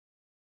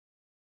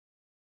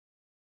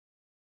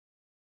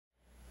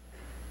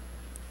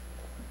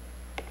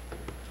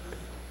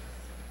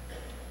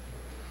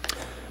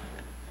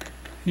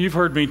You've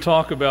heard me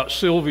talk about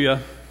Sylvia,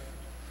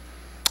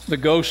 the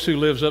ghost who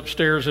lives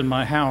upstairs in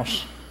my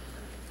house.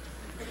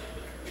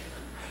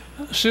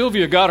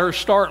 Sylvia got her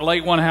start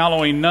late one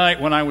Halloween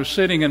night when I was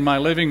sitting in my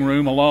living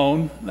room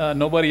alone,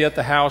 nobody at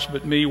the house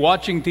but me,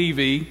 watching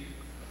TV.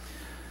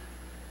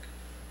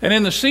 And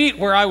in the seat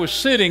where I was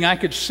sitting, I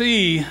could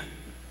see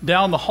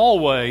down the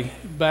hallway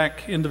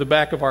back into the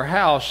back of our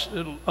house,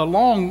 a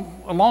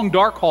long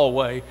dark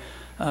hallway,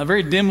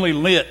 very dimly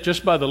lit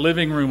just by the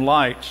living room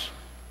lights.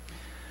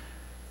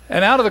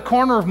 And out of the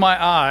corner of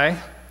my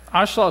eye,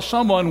 I saw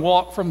someone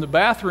walk from the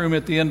bathroom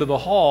at the end of the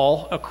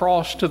hall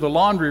across to the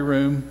laundry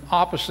room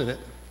opposite it.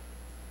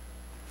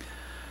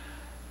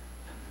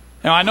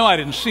 Now, I know I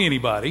didn't see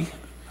anybody.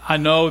 I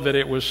know that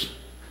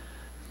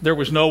there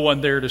was no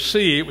one there to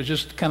see. It was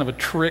just kind of a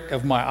trick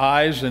of my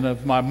eyes and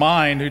of my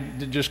mind who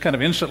just kind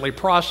of instantly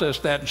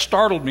processed that and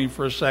startled me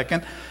for a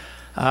second.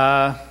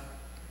 I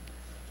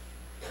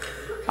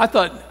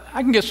thought,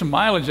 I can get some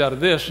mileage out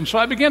of this. And so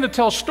I began to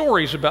tell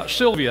stories about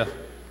Sylvia.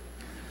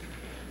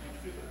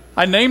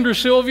 I named her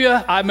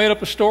Sylvia. I made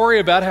up a story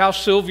about how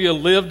Sylvia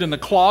lived in the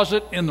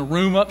closet in the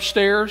room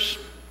upstairs.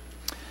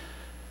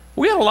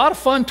 We had a lot of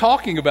fun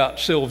talking about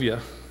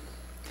Sylvia.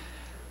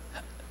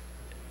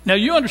 Now,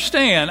 you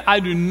understand, I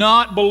do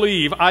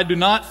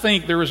not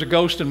think there is a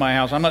ghost in my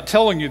house. I'm not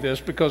telling you this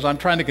because I'm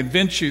trying to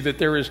convince you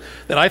that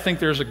I think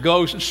there's a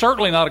ghost. It's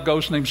certainly not a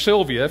ghost named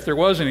Sylvia, if there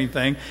was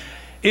anything.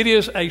 It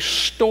is a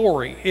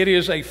story. It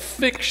is a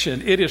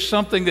fiction. It is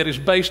something that is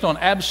based on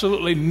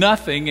absolutely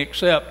nothing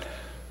except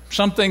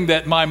something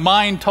that my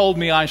mind told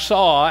me I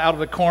saw out of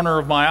the corner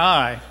of my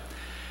eye.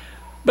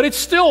 But it's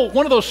still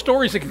one of those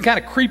stories that can kind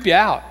of creep you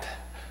out.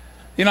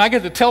 You know, I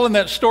get to telling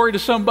that story to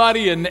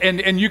somebody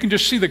and you can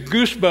just see the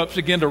goosebumps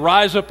begin to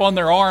rise up on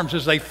their arms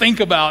as they think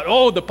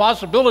about, the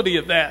possibility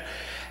of that.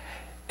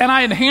 And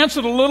I enhance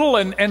it a little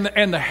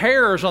and the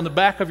hairs on the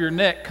back of your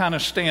neck kind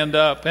of stand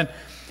up.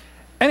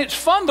 And it's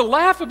fun to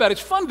laugh about. It's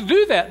fun to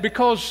do that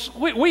because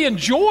we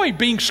enjoy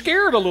being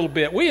scared a little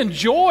bit. We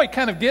enjoy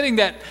kind of getting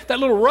that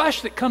little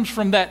rush that comes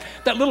from that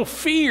little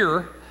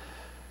fear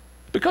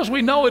because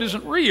we know it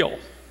isn't real.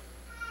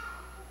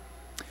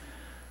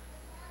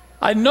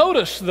 I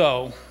noticed,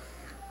 though,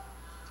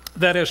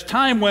 that as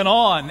time went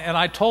on and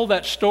I told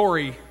that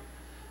story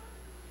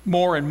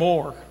more and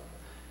more,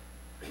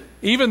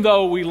 even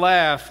though we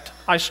laughed,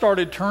 I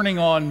started turning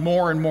on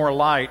more and more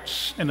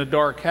lights in the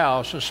dark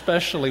house,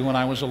 especially when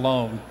I was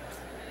alone.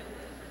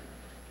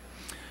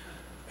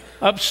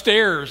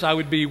 Upstairs, I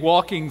would be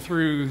walking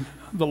through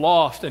the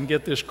loft and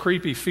get this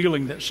creepy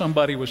feeling that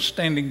somebody was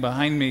standing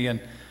behind me and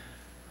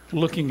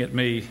looking at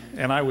me,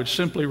 and I would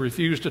simply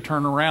refuse to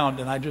turn around,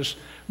 and I just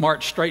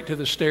marched straight to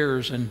the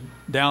stairs and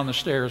down the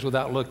stairs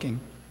without looking.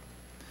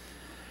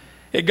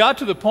 It got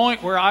to the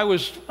point where I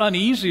was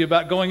uneasy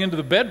about going into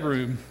the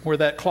bedroom where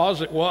that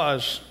closet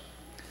was.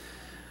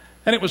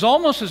 And it was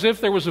almost as if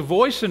there was a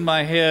voice in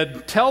my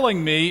head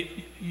telling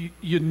me,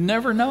 you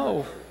never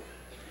know.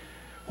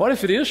 What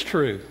if it is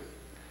true?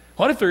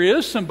 What if there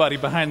is somebody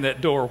behind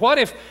that door? What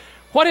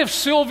if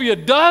Sylvia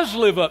does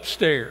live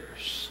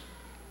upstairs?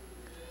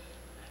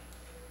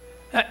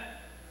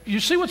 You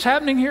see what's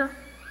happening here?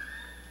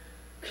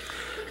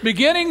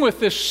 Beginning with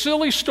this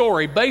silly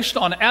story based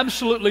on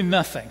absolutely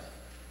nothing.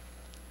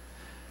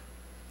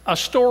 A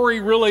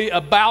story really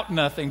about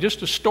nothing,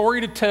 just a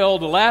story to tell,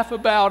 to laugh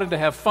about and to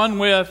have fun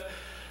with.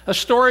 A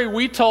story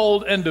we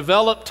told and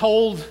developed,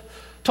 told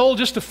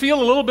just to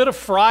feel a little bit of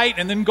fright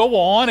and then go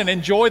on and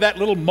enjoy that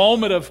little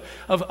moment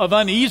of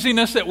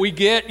uneasiness that we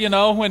get,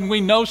 when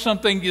we know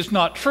something is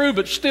not true,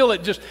 but still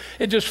it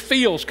just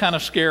feels kind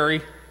of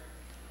scary.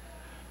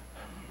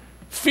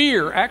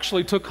 Fear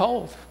actually took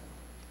hold.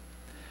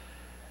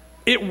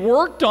 It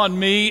worked on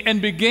me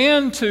and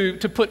began to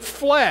put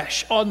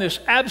flesh on this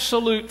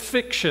absolute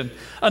fiction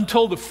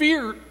until the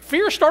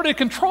fear started to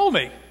control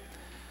me.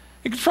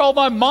 It controlled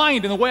my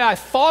mind and the way I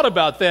thought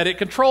about that. It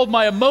controlled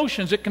my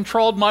emotions. It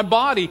controlled my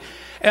body.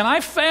 And I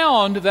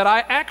found that I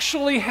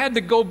actually had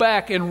to go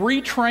back and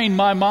retrain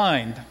my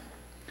mind.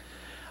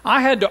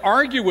 I had to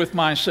argue with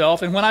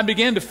myself, and when I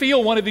began to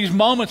feel one of these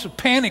moments of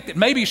panic that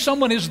maybe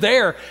someone is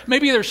there,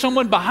 maybe there's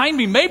someone behind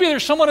me, maybe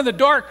there's someone in the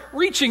dark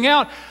reaching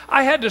out,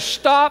 I had to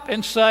stop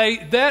and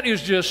say, that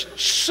is just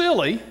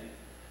silly.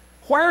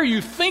 Why are you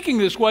thinking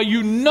this way?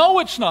 You know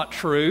it's not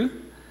true.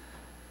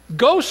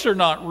 Ghosts are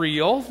not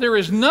real. There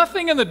is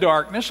nothing in the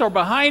darkness or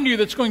behind you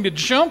that's going to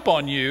jump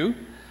on you.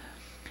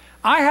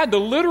 I had to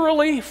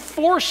literally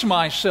force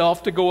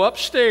myself to go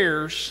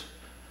upstairs,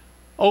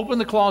 open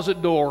the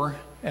closet door,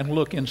 and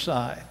look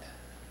inside.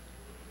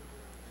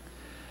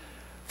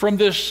 From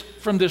this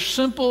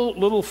simple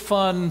little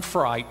fun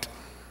fright,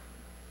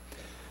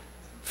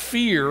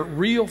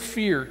 real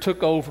fear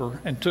took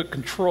over and took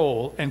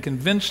control and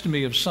convinced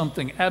me of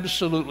something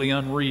absolutely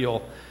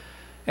unreal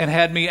and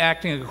had me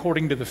acting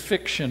according to the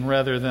fiction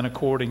rather than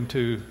according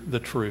to the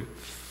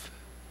truth.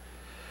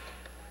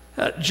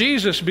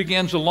 Jesus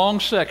begins a long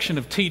section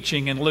of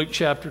teaching in Luke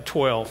chapter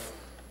 12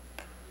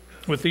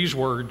 with these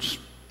words,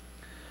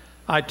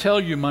 I tell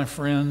you, my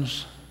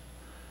friends,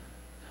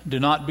 Do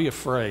not be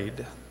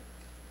afraid.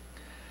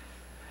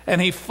 And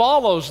he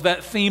follows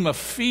that theme of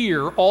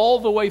fear all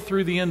the way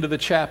through the end of the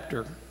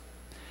chapter.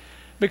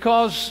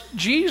 Because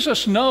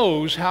Jesus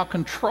knows how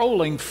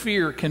controlling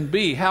fear can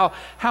be, how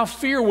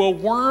fear will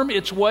worm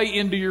its way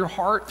into your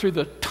heart through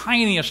the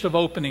tiniest of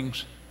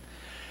openings.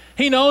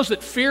 He knows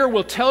that fear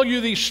will tell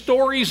you these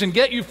stories and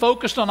get you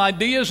focused on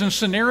ideas and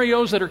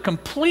scenarios that are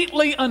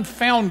completely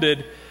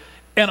unfounded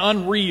and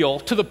unreal,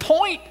 to the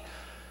point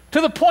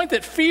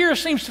that fear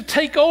seems to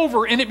take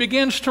over and it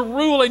begins to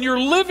rule, and you're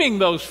living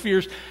those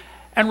fears.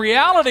 And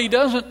reality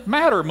doesn't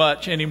matter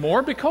much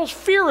anymore because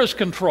fear is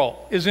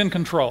in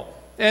control.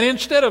 And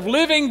instead of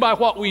living by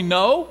what we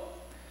know,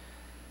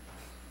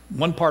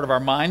 one part of our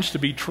minds to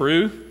be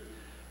true,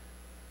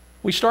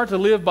 we start to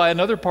live by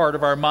another part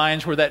of our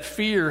minds where that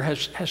fear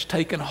has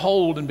taken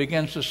hold and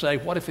begins to say,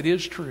 what if it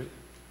is true?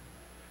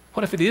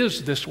 What if it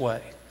is this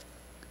way?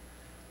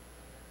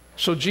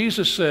 So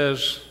Jesus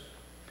says,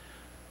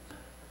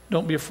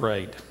 don't be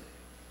afraid.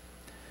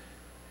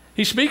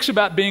 He speaks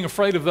about being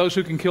afraid of those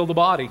who can kill the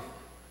body.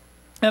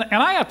 And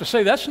I have to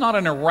say, that's not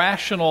an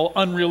irrational,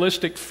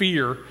 unrealistic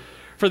fear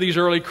for these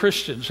early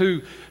Christians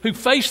who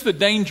faced the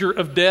danger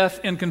of death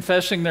in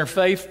confessing their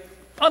faith,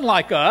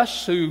 unlike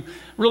us, who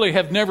really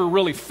have never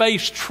really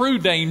faced true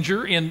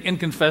danger in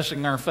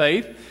confessing our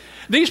faith.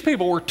 These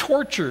people were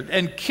tortured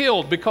and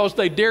killed because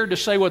they dared to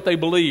say what they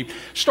believed.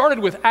 Started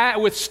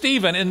with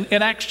Stephen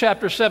in Acts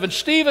chapter 7.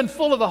 Stephen,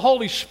 full of the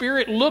Holy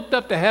Spirit, looked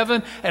up to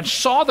heaven and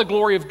saw the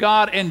glory of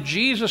God and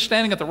Jesus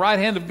standing at the right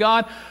hand of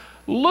God.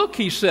 Look,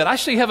 he said, I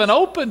see heaven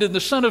opened and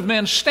the Son of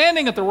Man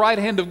standing at the right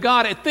hand of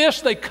God. At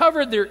this, they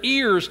covered their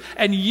ears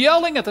and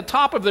yelling at the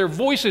top of their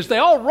voices, they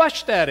all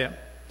rushed at him,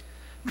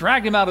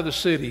 dragged him out of the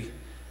city,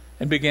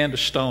 and began to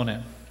stone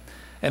him.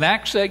 And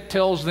Acts 8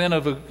 tells then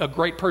of a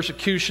great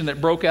persecution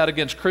that broke out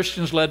against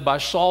Christians led by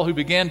Saul, who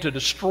began to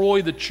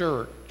destroy the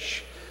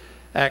church.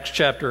 Acts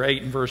chapter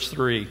 8 and verse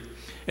 3.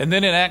 And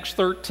then in Acts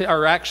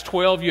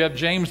 12, you have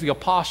James the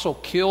apostle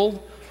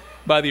killed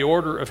by the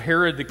order of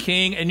Herod the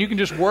king. And you can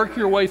just work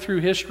your way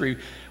through history.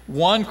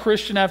 One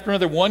Christian after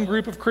another, one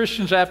group of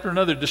Christians after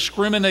another,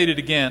 discriminated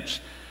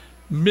against,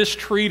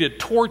 mistreated,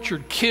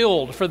 tortured,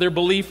 killed for their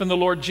belief in the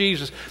Lord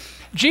Jesus.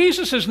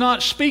 Jesus is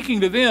not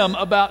speaking to them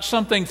about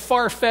something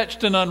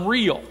far-fetched and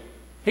unreal.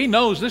 He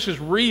knows this is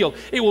real.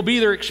 It will be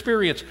their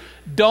experience.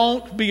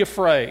 Don't be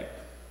afraid.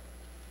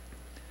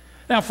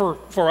 Now,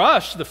 for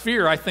us, the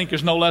fear, I think,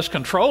 is no less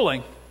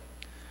controlling.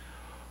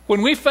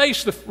 When we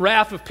face the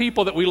wrath of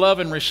people that we love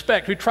and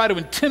respect who try to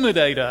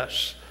intimidate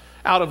us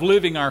out of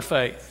living our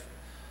faith,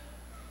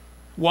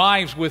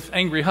 wives with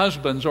angry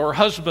husbands or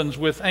husbands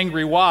with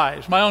angry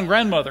wives. My own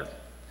grandmother.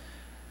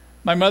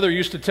 My mother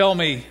used to tell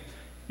me,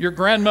 your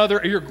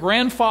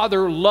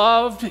grandfather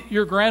loved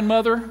your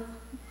grandmother.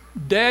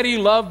 Daddy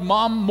loved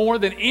Mom more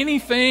than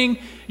anything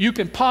you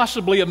can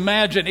possibly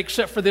imagine,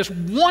 except for this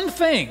one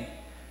thing.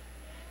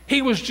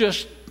 He was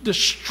just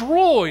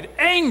destroyed,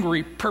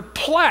 angry,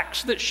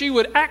 perplexed that she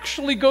would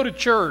actually go to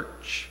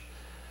church.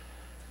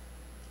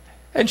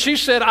 And she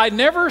said, I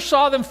never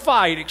saw them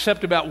fight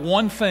except about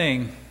one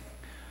thing.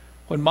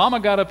 When Mama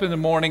got up in the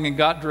morning and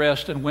got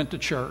dressed and went to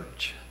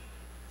church.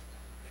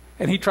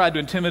 And he tried to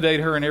intimidate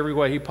her in every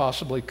way he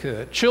possibly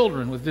could.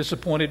 Children with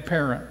disappointed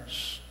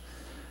parents,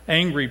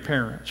 angry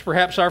parents,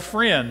 perhaps our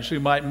friends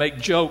who might make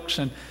jokes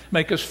and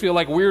make us feel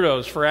like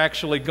weirdos for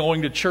actually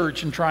going to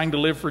church and trying to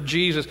live for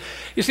Jesus.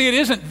 You see, it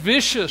isn't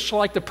vicious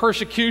like the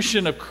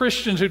persecution of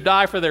Christians who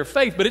die for their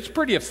faith, but it's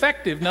pretty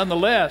effective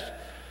nonetheless.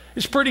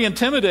 It's pretty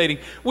intimidating.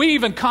 We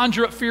even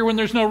conjure up fear when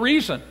there's no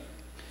reason.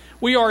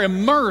 We are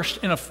immersed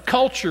in a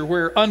culture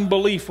where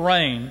unbelief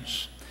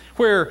reigns,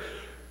 where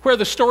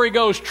the story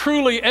goes,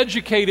 truly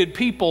educated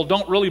people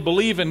don't really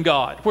believe in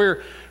God,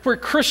 where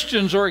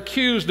Christians are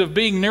accused of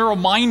being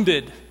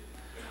narrow-minded,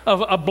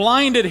 of a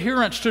blind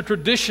adherence to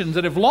traditions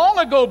that have long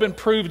ago been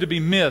proved to be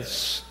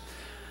myths.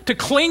 To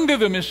cling to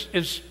them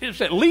is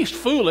at least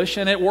foolish,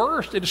 and at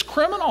worst, it is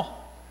criminal.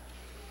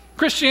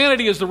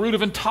 Christianity is the root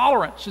of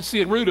intolerance. It's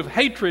the root of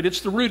hatred.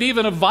 It's the root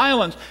even of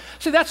violence.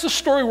 See, that's the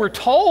story we're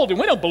told, and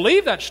we don't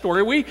believe that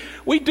story.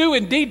 We do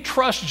indeed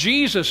trust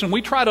Jesus, and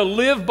we try to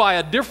live by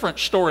a different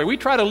story. We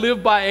try to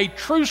live by a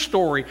true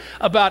story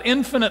about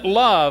infinite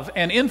love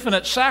and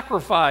infinite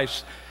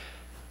sacrifice.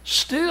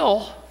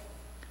 Still,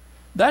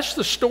 that's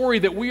the story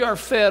that we are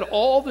fed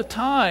all the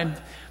time.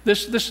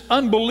 This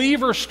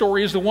unbeliever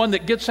story is the one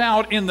that gets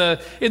out in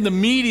the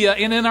media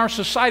and in our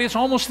society. It's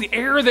almost the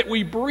air that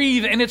we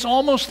breathe, and it's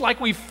almost like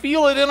we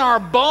feel it in our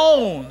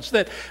bones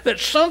that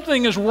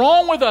something is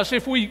wrong with us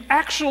if we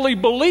actually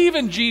believe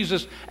in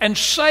Jesus and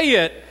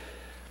say it.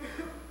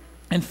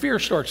 And fear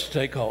starts to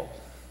take hold.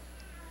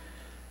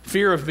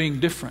 Fear of being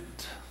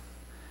different,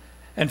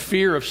 and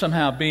fear of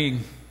somehow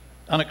being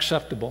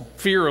unacceptable,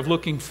 fear of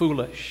looking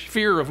foolish,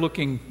 fear of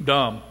looking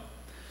dumb.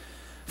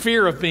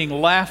 Fear of being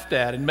laughed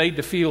at and made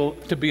to feel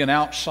to be an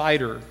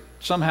outsider,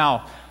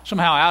 somehow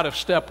out of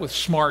step with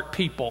smart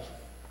people.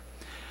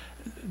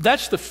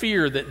 That's the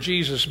fear that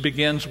Jesus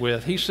begins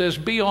with. He says,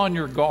 be on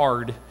your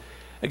guard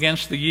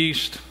against the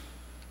yeast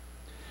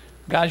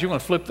Guys, you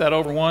want to flip that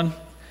over one?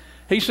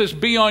 He says,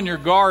 be on your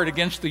guard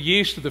against the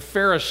yeast of the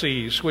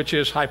Pharisees, which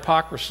is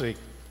hypocrisy.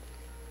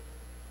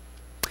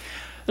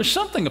 There's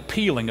something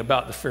appealing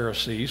about the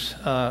Pharisees,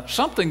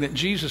 something that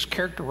Jesus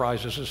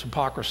characterizes as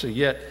hypocrisy,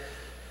 yet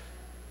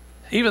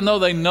even though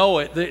they know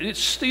it, it's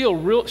still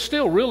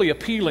really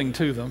appealing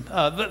to them.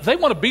 They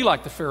want to be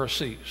like the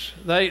Pharisees.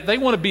 They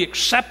want to be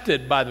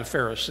accepted by the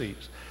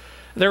Pharisees.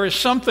 There is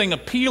something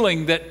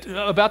appealing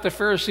about the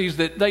Pharisees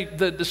that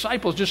the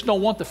disciples just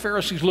don't want the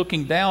Pharisees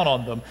looking down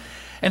on them.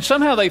 And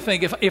somehow they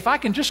think, if I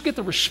can just get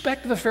the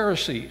respect of the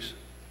Pharisees,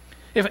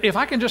 if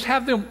I can just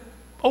have them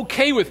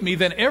okay with me,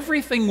 then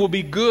everything will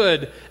be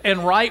good and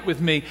right with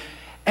me.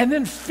 And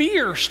then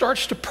fear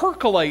starts to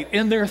percolate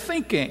in their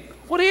thinking.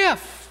 What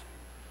if?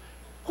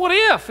 What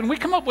if? And we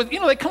come up with,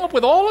 they come up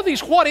with all of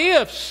these what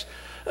ifs.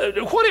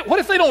 What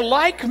if they don't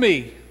like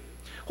me?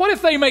 What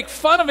if they make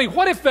fun of me?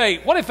 What if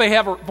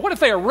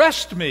they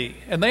arrest me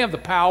and they have the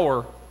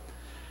power?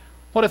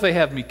 What if they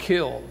have me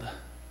killed?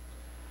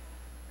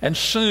 And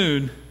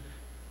soon,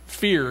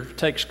 fear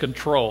takes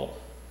control.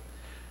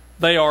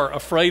 They are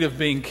afraid of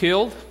being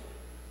killed.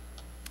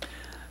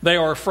 They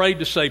are afraid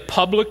to say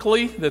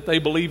publicly that they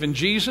believe in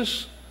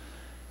Jesus.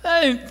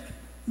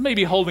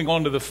 Maybe holding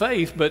on to the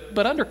faith, but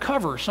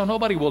undercover, so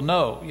nobody will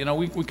know.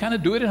 We kind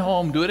of do it at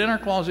home, do it in our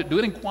closet, do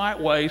it in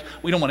quiet ways.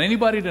 We don't want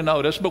anybody to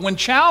notice. But when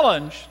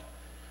challenged,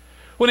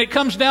 when it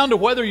comes down to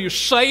whether you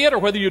say it or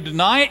whether you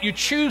deny it, you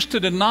choose to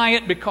deny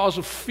it because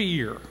of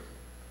fear.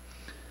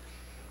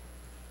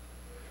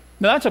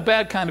 Now, that's a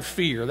bad kind of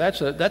fear.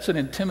 That's an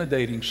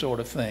intimidating sort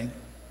of thing.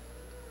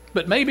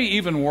 But maybe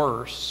even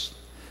worse,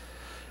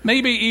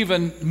 maybe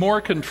even more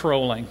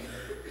controlling,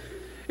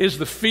 is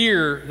the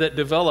fear that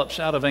develops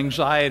out of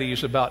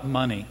anxieties about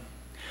money.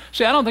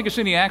 See, I don't think it's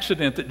any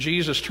accident that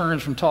Jesus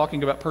turns from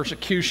talking about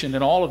persecution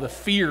and all of the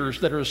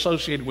fears that are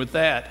associated with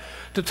that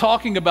to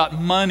talking about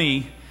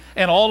money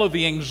and all of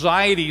the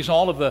anxieties,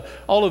 all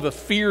of the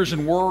fears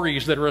and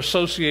worries that are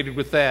associated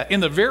with that. In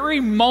the very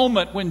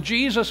moment when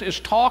Jesus is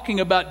talking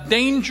about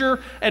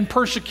danger and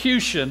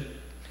persecution,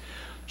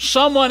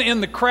 someone in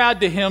the crowd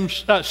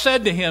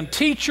said to him,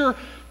 "Teacher,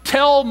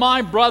 tell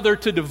my brother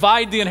to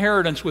divide the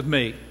inheritance with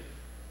me."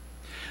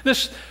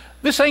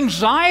 This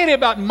anxiety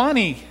about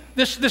money,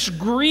 this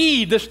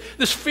greed,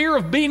 this fear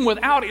of being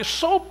without is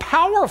so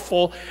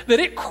powerful that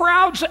it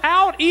crowds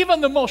out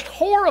even the most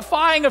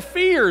horrifying of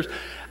fears.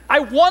 I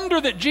wonder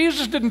that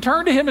Jesus didn't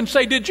turn to him and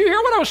say, "Did you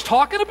hear what I was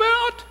talking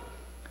about?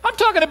 I'm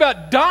talking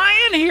about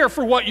dying here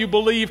for what you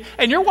believe,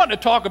 and you're wanting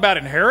to talk about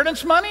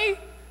inheritance money?"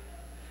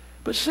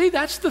 But see,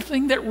 that's the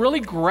thing that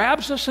really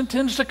grabs us and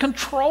tends to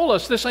control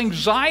us. This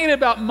anxiety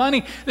about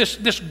money,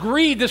 this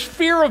greed, this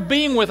fear of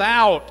being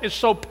without is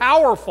so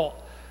powerful.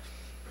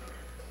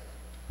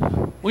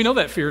 We know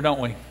that fear, don't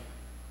we?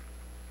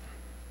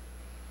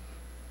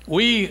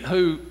 We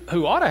who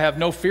ought to have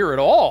no fear at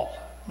all.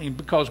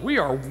 Because we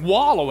are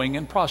wallowing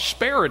in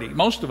prosperity,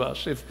 most of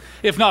us,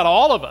 if not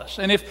all of us.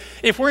 And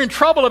if we're in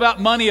trouble about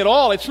money at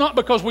all, it's not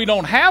because we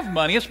don't have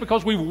money, it's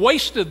because we've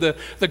wasted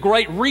the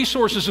great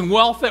resources and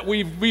wealth that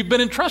we've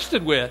been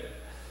entrusted with.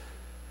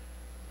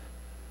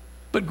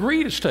 But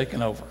greed has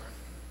taken over.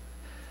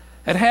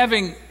 And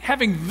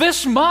having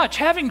this much,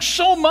 having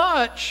so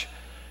much,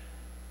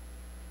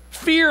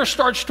 fear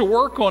starts to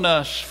work on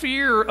us,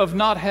 fear of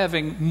not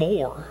having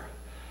more.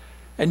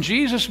 And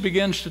Jesus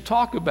begins to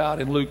talk about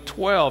in Luke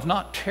 12,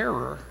 not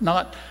terror,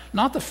 not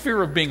the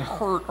fear of being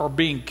hurt or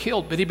being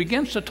killed, but he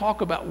begins to talk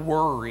about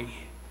worry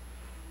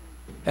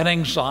and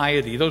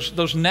anxiety,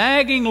 those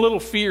nagging little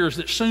fears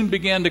that soon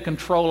begin to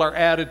control our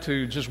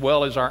attitudes as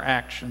well as our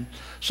actions,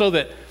 so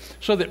that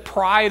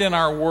pride in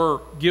our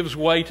work gives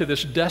way to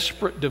this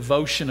desperate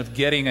devotion of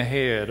getting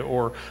ahead,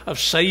 or of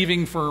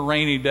saving for a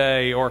rainy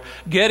day, or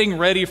getting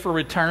ready for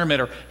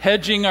retirement, or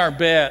hedging our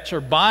bets, or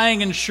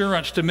buying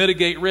insurance to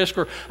mitigate risk,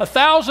 or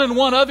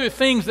 1,001 other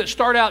things that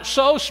start out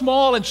so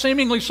small and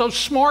seemingly so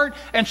smart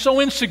and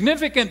so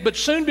insignificant, but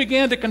soon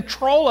begin to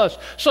control us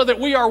so that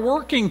we are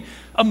working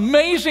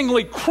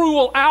amazingly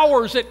cruel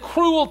hours at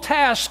cruel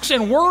tasks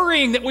and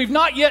worrying that we've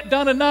not yet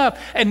done enough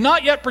and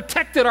not yet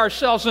protected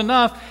ourselves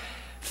enough,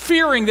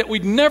 fearing that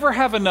we'd never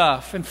have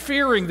enough and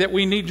fearing that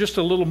we need just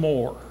a little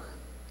more,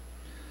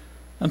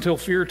 until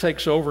fear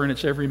takes over and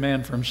it's every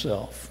man for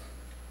himself.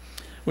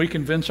 We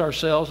convince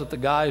ourselves that the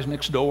guys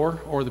next door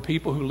or the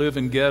people who live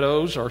in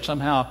ghettos are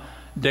somehow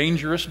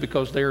dangerous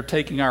because they are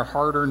taking our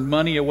hard-earned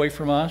money away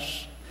from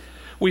us.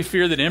 We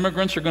fear that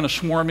immigrants are going to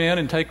swarm in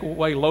and take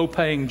away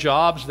low-paying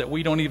jobs that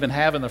we don't even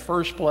have in the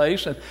first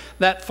place, and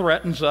that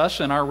threatens us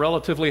and our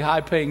relatively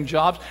high-paying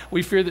jobs.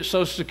 We fear that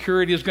Social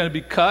Security is going to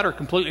be cut or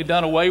completely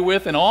done away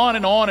with, and on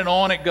and on and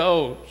on it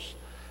goes,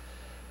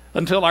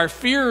 until our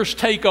fears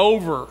take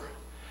over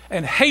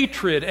and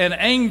hatred and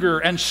anger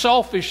and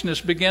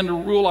selfishness begin to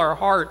rule our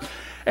heart.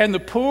 And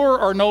the poor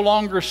are no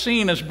longer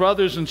seen as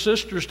brothers and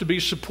sisters to be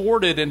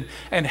supported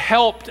and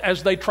helped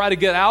as they try to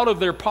get out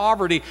of their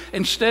poverty.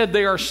 Instead,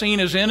 they are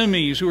seen as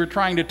enemies who are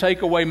trying to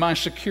take away my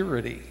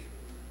security.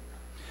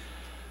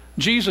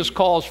 Jesus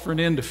calls for an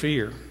end to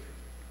fear.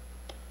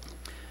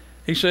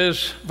 He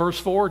says, verse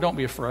 4, don't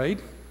be afraid.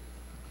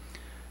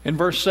 In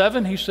verse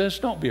 7, he says,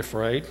 don't be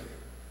afraid.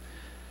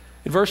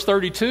 In verse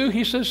 32,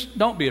 he says,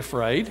 don't be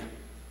afraid.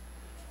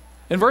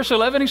 In verse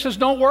 11, he says,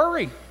 don't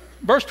worry.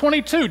 Verse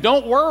 22,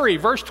 don't worry.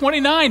 Verse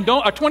 29,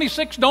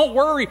 26, don't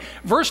worry.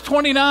 Verse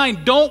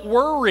 29, don't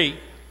worry.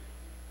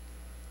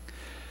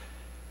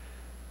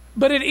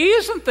 But it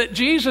isn't that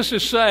Jesus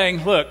is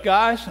saying, look,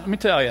 guys, let me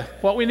tell you,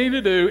 what we need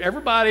to do,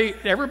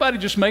 everybody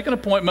just make an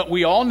appointment.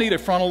 We all need a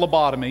frontal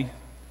lobotomy.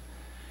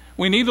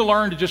 We need to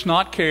learn to just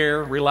not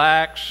care,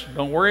 relax,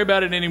 don't worry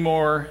about it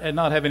anymore, and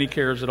not have any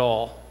cares at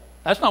all.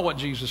 That's not what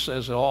Jesus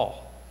says at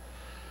all.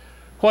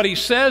 What he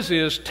says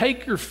is,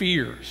 take your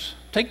fears.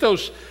 Take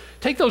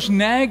those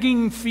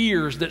nagging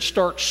fears that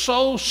start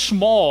so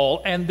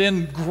small and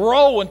then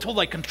grow until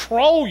they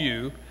control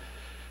you.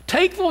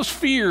 Take those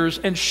fears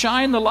and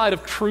shine the light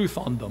of truth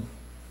on them.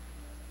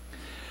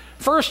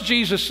 First,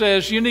 Jesus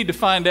says you need to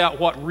find out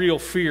what real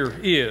fear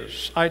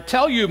is. I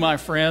tell you, my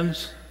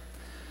friends,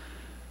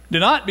 do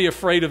not be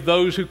afraid of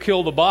those who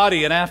kill the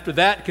body and after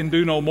that can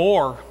do no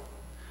more.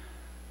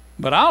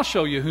 But I'll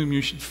show you whom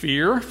you should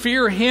fear.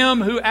 Fear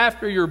him who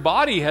after your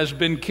body has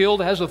been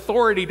killed has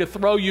authority to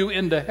throw you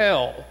into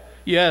hell.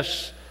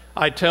 Yes,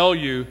 I tell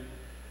you,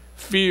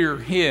 fear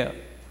him.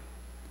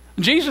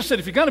 Jesus said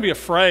if you're going to be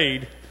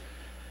afraid,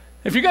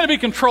 if you're going to be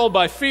controlled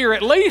by fear,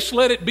 at least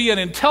let it be an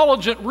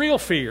intelligent, real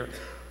fear.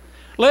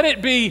 Let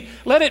it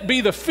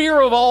be the fear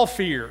of all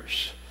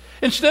fears.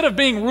 Instead of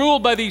being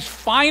ruled by these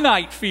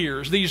finite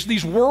fears,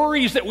 these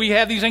worries that we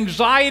have, these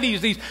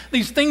anxieties,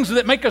 these things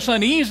that make us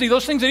uneasy,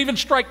 those things that even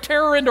strike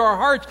terror into our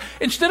hearts,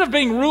 instead of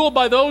being ruled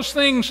by those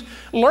things,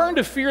 learn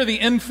to fear the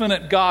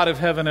infinite God of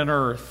heaven and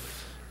earth.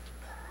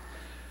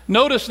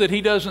 Notice that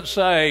he doesn't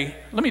say,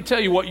 let me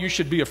tell you what you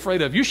should be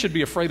afraid of. You should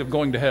be afraid of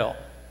going to hell.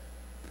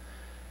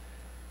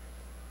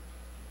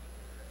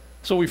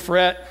 So we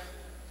fret,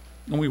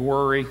 and we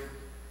worry,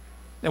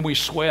 and we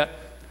sweat,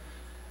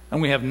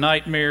 and we have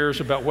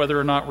nightmares about whether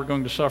or not we're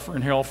going to suffer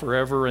in hell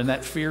forever, and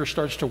that fear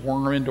starts to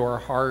worm into our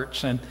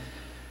hearts, and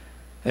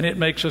it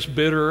makes us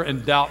bitter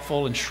and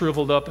doubtful and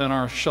shriveled up in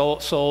our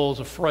souls,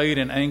 afraid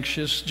and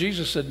anxious.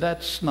 Jesus said,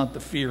 that's not the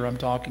fear I'm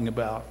talking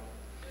about.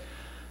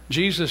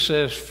 Jesus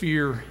says,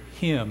 fear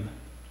him,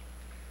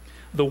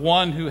 the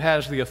one who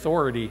has the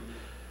authority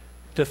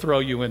to throw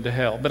you into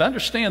hell. But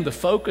understand, the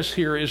focus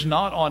here is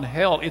not on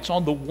hell. It's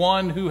on the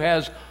one who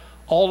has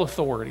all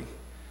authority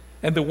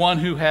and the one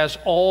who has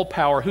all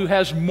power, who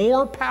has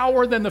more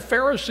power than the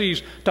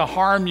Pharisees to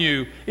harm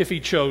you if he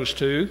chose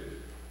to,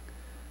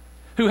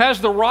 who has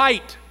the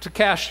right to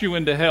cast you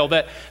into hell,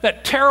 that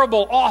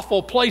terrible,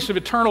 awful place of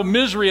eternal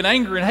misery and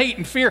anger and hate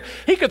and fear.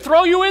 He could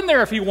throw you in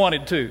there if he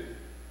wanted to.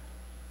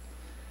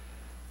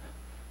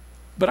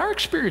 But our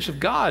experience of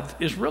God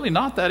is really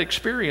not that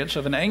experience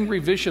of an angry,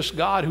 vicious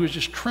God who is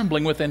just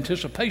trembling with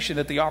anticipation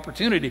at the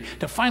opportunity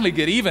to finally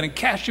get even and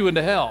cast you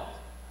into hell.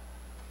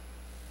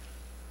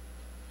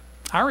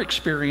 Our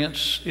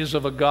experience is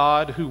of a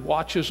God who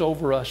watches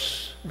over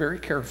us very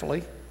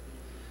carefully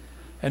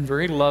and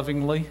very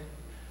lovingly,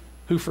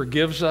 who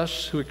forgives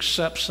us, who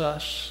accepts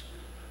us,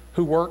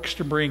 who works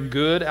to bring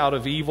good out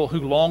of evil,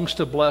 who longs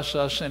to bless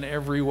us in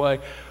every way.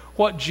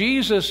 What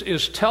Jesus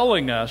is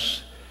telling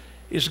us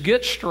is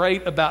get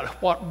straight about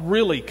what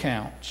really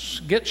counts.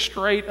 Get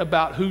straight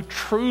about who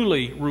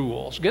truly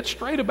rules. Get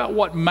straight about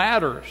what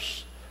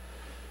matters.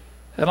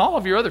 And all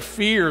of your other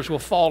fears will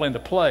fall into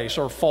place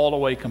or fall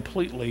away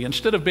completely.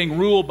 Instead of being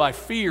ruled by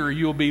fear,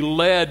 you'll be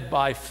led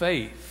by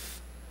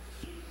faith.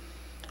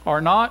 Are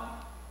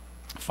not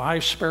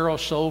 5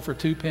 sparrows sold for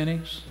 2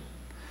 pennies?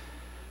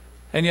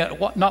 And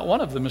yet not one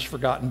of them is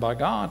forgotten by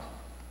God.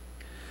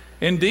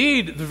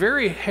 Indeed, the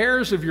very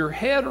hairs of your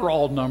head are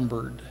all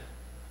numbered.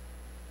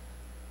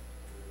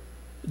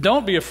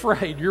 Don't be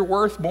afraid. You're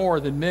worth more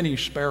than many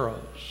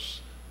sparrows.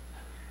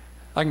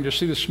 I can just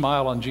see the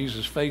smile on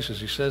Jesus' face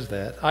as he says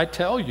that. I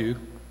tell you,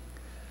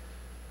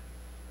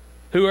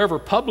 whoever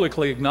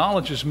publicly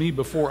acknowledges me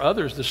before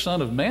others, the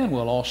Son of Man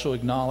will also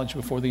acknowledge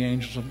before the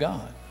angels of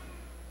God.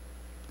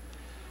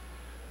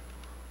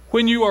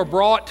 When you are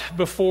brought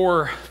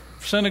before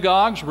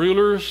synagogues,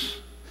 rulers,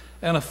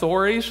 and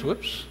authorities,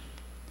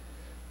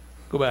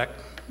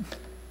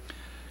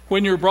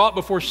 When you're brought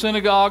before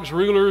synagogues,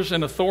 rulers,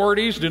 and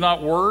authorities, do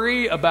not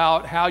worry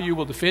about how you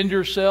will defend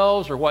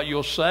yourselves or what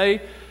you'll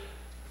say,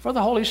 for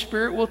the Holy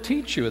Spirit will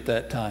teach you at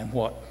that time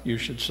what you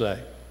should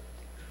say.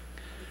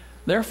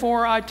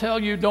 Therefore, I tell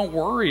you, don't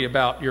worry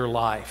about your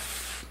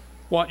life,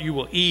 what you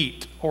will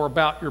eat, or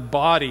about your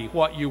body,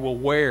 what you will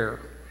wear.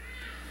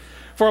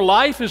 For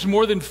life is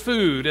more than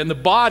food, and the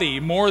body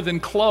more than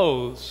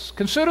clothes.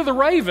 Consider the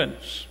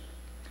ravens.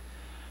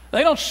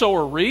 They don't sow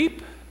or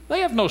reap.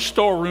 They have no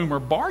storeroom or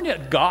barn,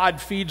 yet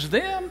God feeds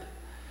them.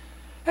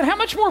 And how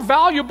much more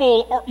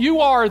valuable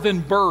you are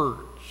than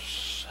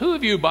birds? Who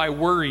of you, by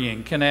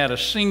worrying, can add a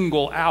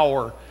single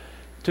hour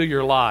to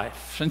your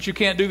life? Since you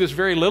can't do this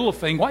very little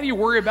thing, why do you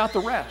worry about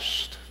the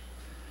rest?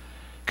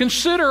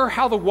 Consider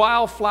how the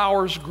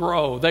wildflowers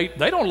grow. They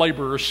don't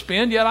labor or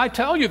spin, yet I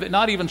tell you that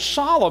not even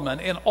Solomon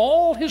in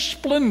all his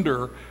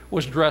splendor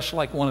was dressed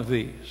like one of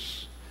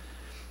these.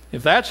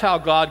 If that's how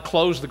God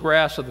clothes the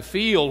grass of the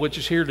field, which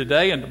is here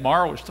today and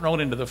tomorrow is thrown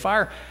into the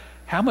fire,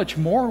 how much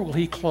more will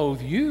he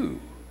clothe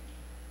you,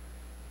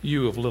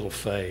 you of little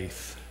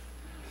faith?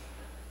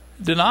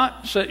 Do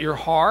not set your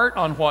heart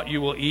on what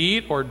you will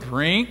eat or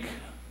drink.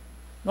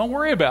 Don't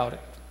worry about it.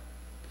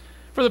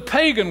 For the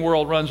pagan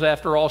world runs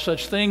after all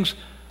such things,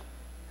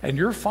 and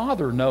your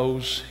Father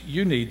knows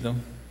you need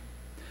them.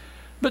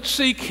 But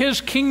seek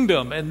his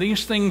kingdom, and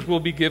these things will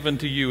be given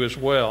to you as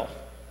well.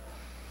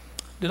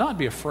 Do not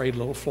be afraid,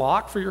 little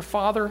flock, for your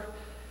Father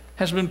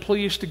has been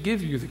pleased to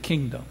give you the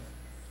kingdom.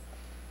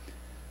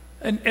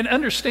 And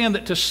understand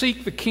that to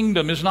seek the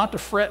kingdom is not to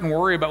fret and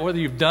worry about whether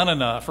you've done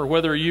enough or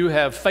whether you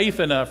have faith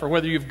enough or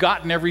whether you've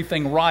gotten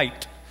everything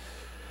right.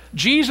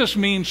 Jesus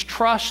means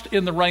trust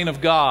in the reign of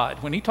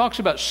God. When he talks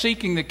about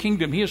seeking the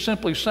kingdom, he is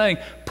simply saying,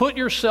 put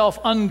yourself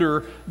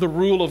under the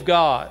rule of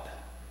God.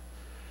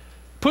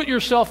 Put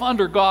yourself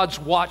under God's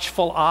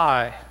watchful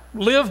eye.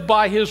 Live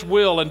by his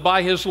will and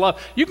by his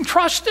love. You can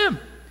trust him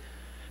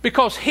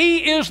because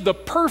he is the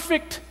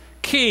perfect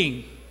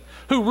king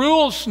who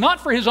rules not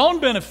for his own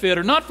benefit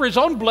or not for his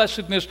own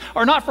blessedness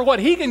or not for what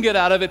he can get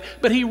out of it,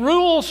 but he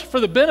rules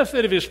for the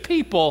benefit of his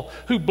people,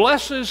 who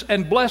blesses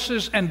and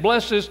blesses and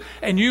blesses,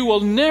 and you will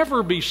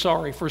never be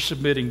sorry for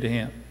submitting to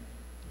him.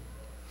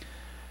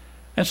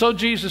 And so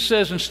Jesus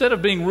says, instead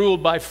of being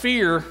ruled by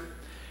fear,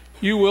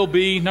 you will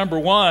be, number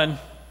one,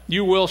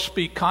 you will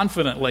speak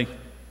confidently.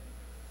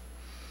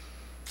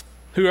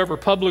 Whoever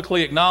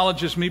publicly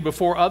acknowledges me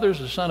before others,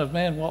 the Son of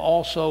Man will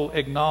also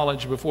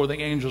acknowledge before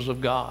the angels of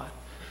God.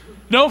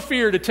 No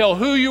fear to tell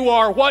who you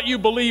are, what you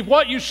believe,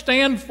 what you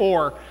stand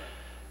for,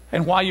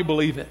 and why you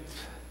believe it.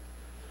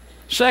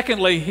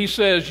 Secondly, he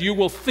says, you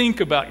will think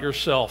about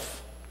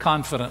yourself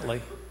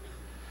confidently.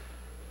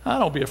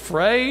 Don't be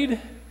afraid.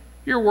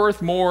 You're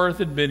worth more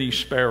than many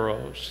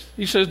sparrows.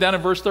 He says down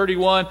in verse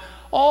 31,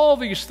 all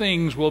these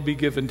things will be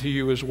given to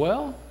you as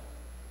well.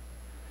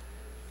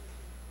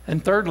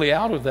 And thirdly,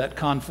 out of that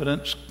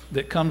confidence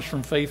that comes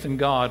from faith in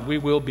God, we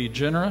will be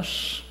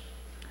generous.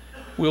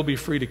 We'll be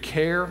free to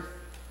care.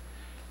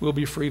 We'll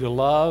be free to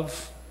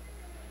love.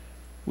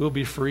 We'll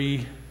be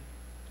free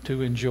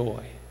to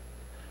enjoy.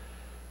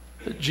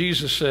 But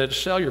Jesus said,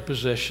 sell your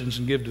possessions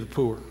and give to the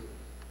poor.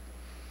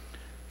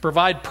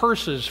 Provide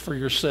purses for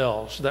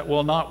yourselves that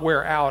will not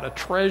wear out, a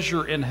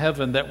treasure in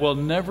heaven that will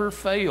never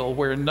fail,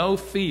 where no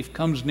thief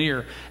comes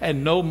near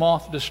and no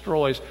moth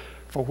destroys.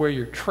 For where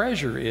your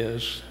treasure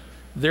is,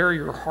 there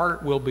your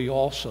heart will be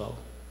also.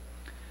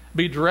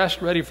 Be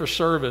dressed ready for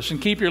service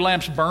and keep your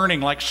lamps burning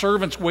like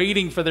servants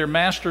waiting for their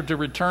master to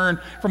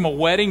return from a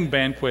wedding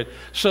banquet,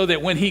 so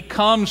that when he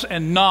comes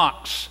and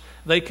knocks,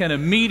 they can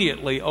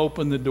immediately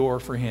open the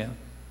door for him.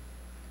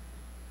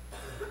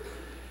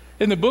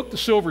 In the book The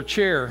Silver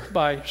Chair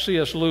by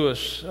C.S.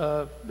 Lewis,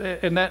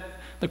 and that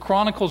the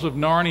Chronicles of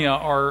Narnia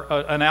are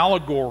an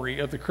allegory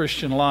of the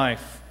Christian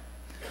life.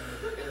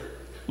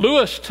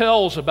 Lewis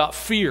tells about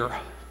fear,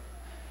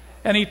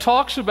 and he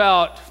talks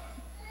about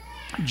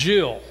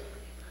Jill,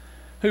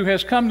 who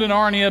has come to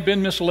Narnia,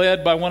 been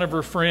misled by one of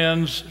her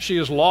friends. She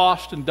is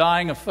lost and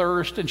dying of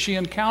thirst, and she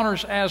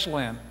encounters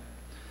Aslan,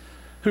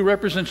 who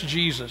represents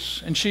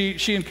Jesus. And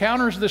she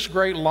encounters this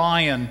great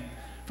lion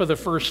for the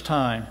first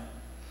time.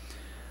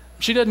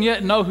 She doesn't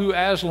yet know who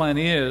Aslan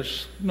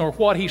is, nor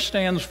what he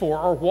stands for,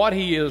 or what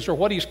he is, or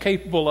what he's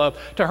capable of.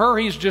 To her,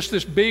 he's just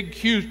this big,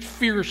 huge,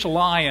 fierce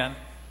lion.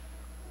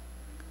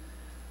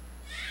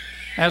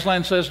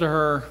 Aslan says to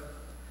her,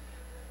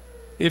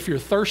 if you're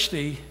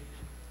thirsty,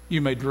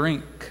 you may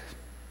drink.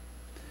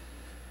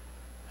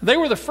 They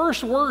were the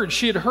first words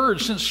she had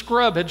heard since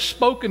Scrub had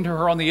spoken to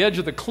her on the edge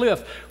of the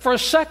cliff. For a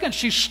second,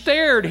 she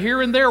stared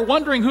here and there,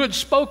 wondering who had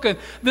spoken.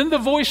 Then the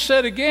voice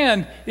said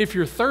again, if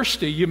you're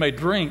thirsty, you may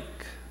drink.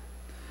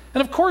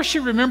 And of course, she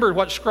remembered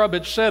what Scrub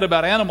had said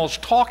about animals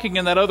talking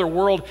in that other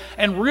world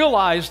and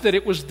realized that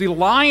it was the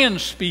lion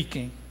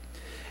speaking.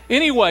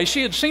 Anyway,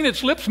 she had seen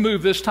its lips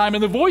move this time,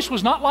 and the voice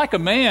was not like a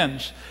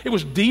man's. It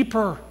was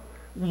deeper,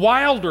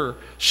 wilder,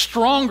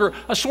 stronger,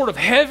 a sort of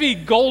heavy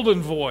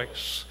golden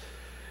voice.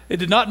 It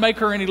did not make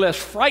her any less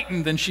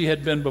frightened than she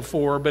had been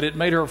before, but it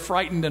made her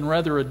frightened in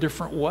rather a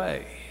different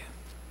way.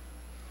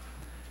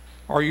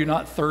 Are you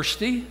not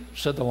thirsty?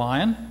 Said the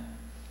lion.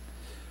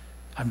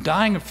 I'm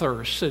dying of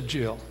thirst, said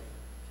Jill.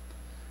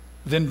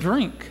 Then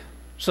drink,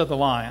 said the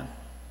lion.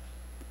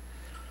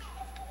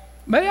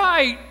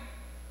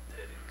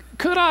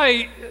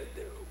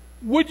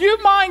 Would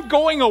you mind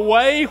going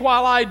away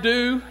while I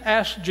do?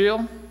 Asked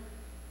Jill.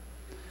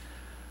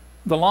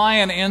 The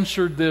lion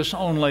answered this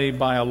only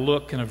by a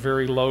look and a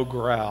very low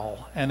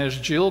growl. And as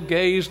Jill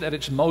gazed at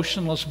its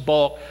motionless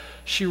bulk,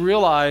 she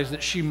realized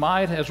that she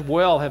might as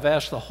well have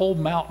asked the whole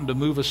mountain to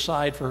move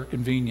aside for her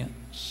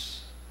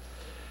convenience.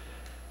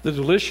 The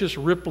delicious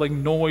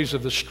rippling noise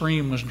of the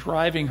stream was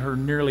driving her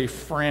nearly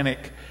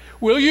frantic.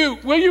 Will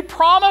you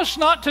promise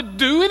not to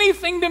do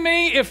anything to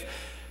me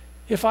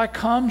if I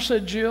come?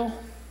 Said Jill.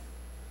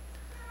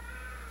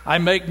 I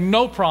make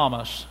no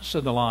promise,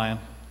 said the lion.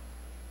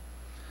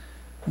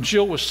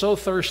 Jill was so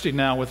thirsty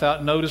now,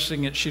 without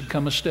noticing it, she'd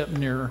come a step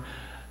nearer.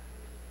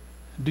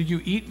 "Do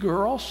you eat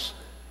girls?"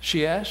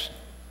 she asked.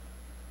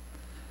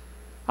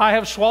 "I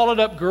have swallowed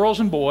up girls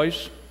and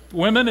boys,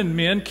 women and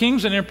men,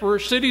 kings and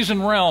emperors, cities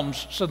and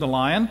realms," said the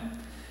lion.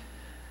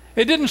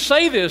 It didn't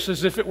say this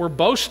as if it were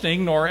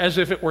boasting, nor as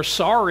if it were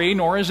sorry,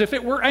 nor as if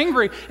it were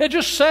angry. It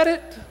just said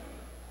it.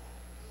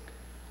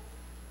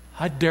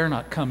 "I dare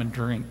not come and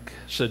drink,"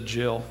 said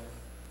Jill.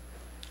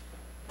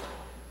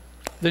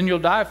 "Then you'll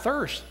die of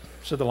thirst,"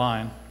 said the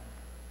lion.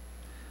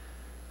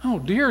 "Oh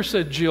dear,"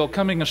 said Jill,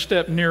 coming a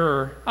step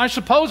nearer. "I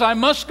suppose I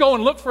must go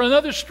and look for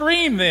another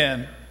stream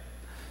then."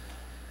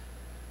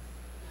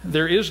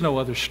 "There is no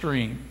other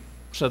stream,"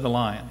 said the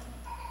lion.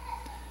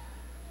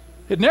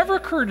 It never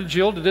occurred to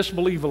Jill to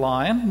disbelieve the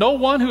lion. No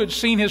one who had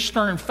seen his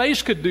stern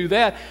face could do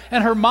that,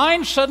 and her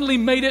mind suddenly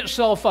made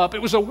itself up.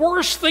 It was the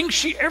worst thing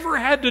she ever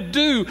had to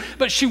do,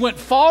 but she went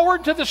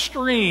forward to the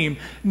stream,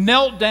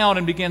 knelt down,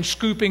 and began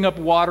scooping up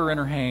water in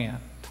her hand.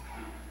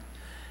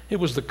 It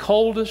was the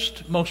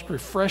coldest, most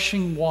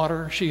refreshing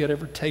water she had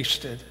ever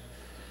tasted.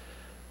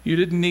 You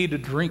didn't need to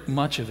drink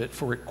much of it,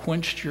 for it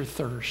quenched your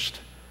thirst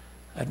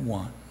at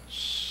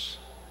once.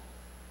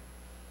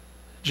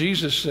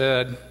 Jesus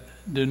said,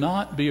 "Do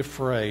not be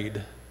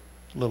afraid,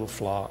 little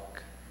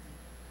flock,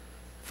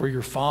 for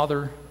your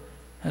Father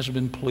has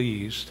been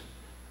pleased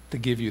to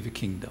give you the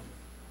kingdom."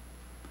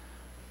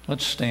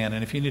 Let's stand,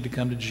 and if you need to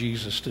come to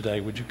Jesus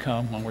today, would you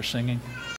come when we're singing?